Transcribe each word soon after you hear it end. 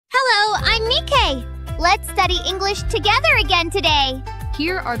Mike! Let's study English together again today!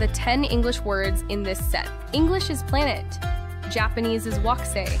 Here are the 10 English words in this set. English is planet. Japanese is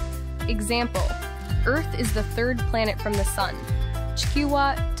wakse. Example, Earth is the third planet from the sun. 地球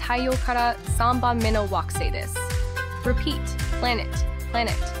は太陽から3番目の惑星です。Repeat, planet,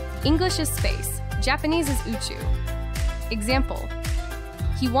 planet. English is space. Japanese is uchu. Example,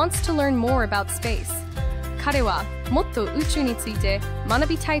 he wants to learn more about space. 彼はもっと宇宙について学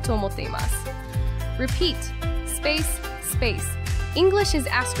びたいと思っています。Repeat, space, space. English is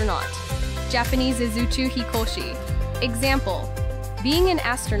astronaut. Japanese is uchu hikoshi. Example, being an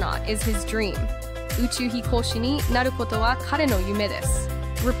astronaut is his dream. 宇宙飛行士になることは彼の夢です。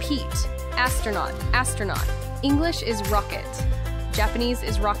Repeat, astronaut, astronaut. English is rocket. Japanese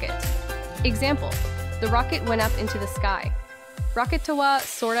is rocket. Example, the rocket went up into the sky. ロケットは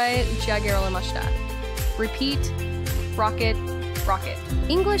空へ打ち上げられました。Repeat, rocket, rocket.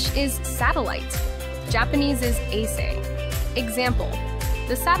 English is satellite. Japanese is eisei. Example,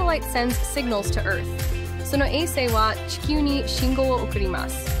 the satellite sends signals to Earth. その衛星は地球に信号を送りま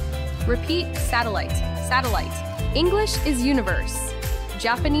す。Repeat, satellite, satellite. English is universe.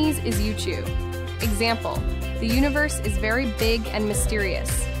 Japanese is yuchu. Example, the universe is very big and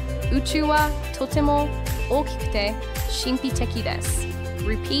mysterious. 宇宙はとても大きくて神秘的です。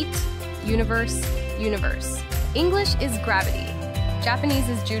Repeat, universe, universe. English is gravity. Japanese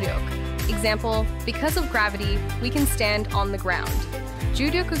is judok. Example, because of gravity, we can stand on the ground.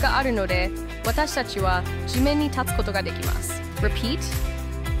 重力があるので、私たちは地面に立つことができます。Repeat,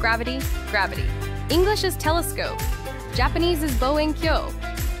 gravity, gravity. English is telescope. Japanese is boenkyo.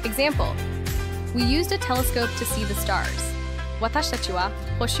 Example, we used a telescope to see the stars. 私たちは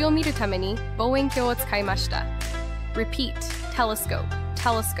星を見るために望遠鏡を使いました。Repeat, telescope,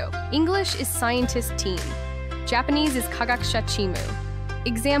 telescope. English is scientist team. Japanese is kagakusha chimu.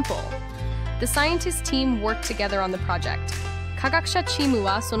 Example, the scientist team worked together on the project. 科学者チーム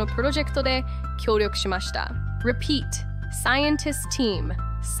はそのプロジェクトで協力しました。Repeat, scientist team,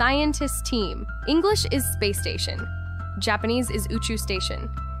 scientist team. English is space station. Japanese is uchu station.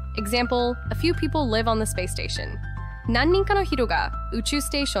 Example, a few people live on the space station. 何人かの人が宇宙ス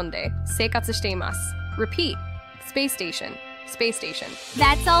テーションで生活しています。Repeat, space station, space station.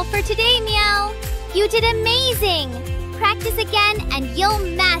 That's all for today, Meow! You did amazing! Practice again and you'll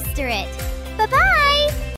master it! Bye-bye!